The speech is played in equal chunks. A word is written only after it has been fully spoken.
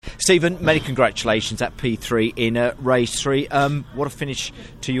Stephen, many congratulations at P3 in race 3. What a finish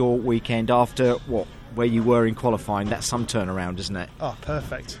to your weekend after where you were in qualifying. That's some turnaround, isn't it? Oh,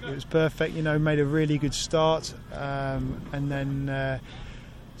 perfect. It was perfect. Made a really good start, and then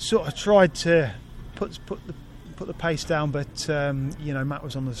sort of tried to put the pace down, but Matt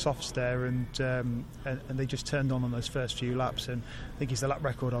was on the softs there, and they just turned on those first few laps, and I think he's the lap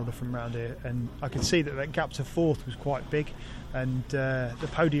record holder from around here, and I could see that gap to fourth was quite big, and the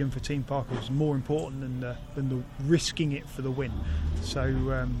podium for Team Parker was more important than the risking it for the win. So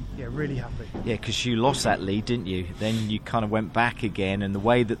really happy. Yeah, because you lost that lead, didn't you? Then you kind of went back again, and the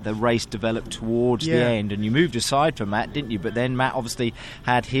way that the race developed towards the end, and you moved aside from Matt, didn't you? But then Matt obviously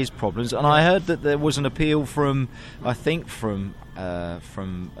had his problems, and I heard that there was an appeal from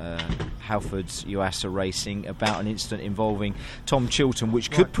Halford's Yuasa Racing about an incident involving Tom Chilton, which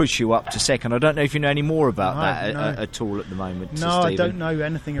could push you up to second. I don't know if you know any more about that at all at the moment. No, I don't know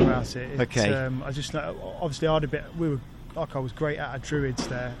anything about it. Okay. I just know, obviously, I was great out of Druids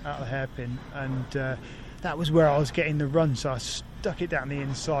there, out of the hairpin, and that was where I was getting the run, so I stuck it down the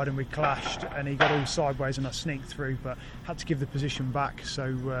inside and we clashed, and he got all sideways and I sneaked through, but had to give the position back.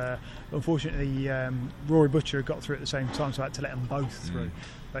 So unfortunately Rory Butcher got through at the same time, so I had to let them both through.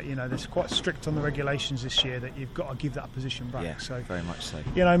 But they're quite strict on the regulations this year that you've got to give that position back. Yeah, so very much so.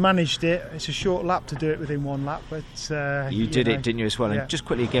 Managed it. It's a short lap to do it within one lap, but you did it, didn't you, as well? Yeah. And just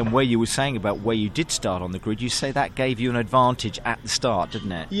quickly again, where you were saying about where you did start on the grid, you say that gave you an advantage at the start,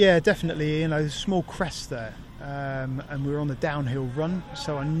 didn't it? Yeah, definitely. There's a small crest there. And we were on the downhill run,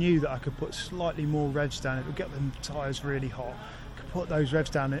 so I knew that I could put slightly more revs down. It would get the tyres really hot. Could put those revs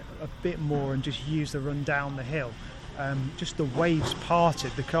down a bit more and just use the run down the hill. Just the waves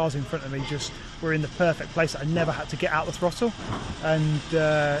parted. The cars in front of me just were in the perfect place. I never had to get out the throttle, and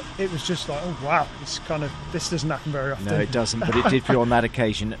it was just like, oh wow, this doesn't happen very often. No, it doesn't, but it did for you on that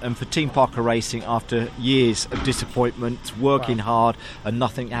occasion. And for Team Parker Racing, after years of disappointment, working hard, and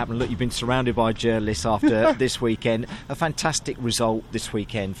nothing happened. Look, you've been surrounded by journalists after this weekend. A fantastic result this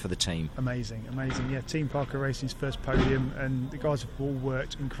weekend for the team. Amazing. Yeah, Team Parker Racing's first podium, and the guys have all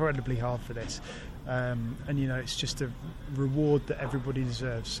worked incredibly hard for this. And it's just a reward that everybody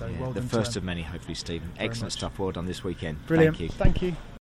deserves. So well done. The first of many, hopefully, Stephen. Excellent stuff. Well done this weekend. Brilliant. Thank you. Thank you.